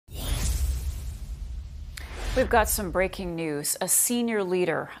We've got some breaking news. A senior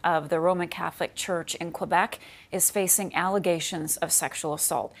leader of the Roman Catholic Church in Quebec is facing allegations of sexual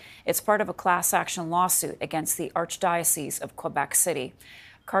assault. It's part of a class action lawsuit against the Archdiocese of Quebec City.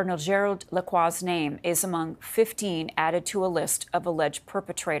 Cardinal Gérald Lacroix's name is among 15 added to a list of alleged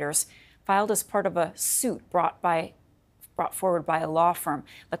perpetrators filed as part of a suit brought forward by a law firm.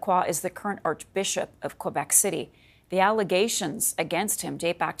 Lacroix is the current Archbishop of Quebec City. The allegations against him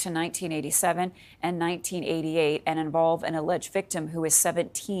date back to 1987 and 1988 and involve an alleged victim who was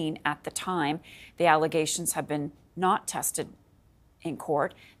 17 at the time. The allegations have been not tested in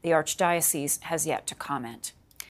court. The Archdiocese has yet to comment.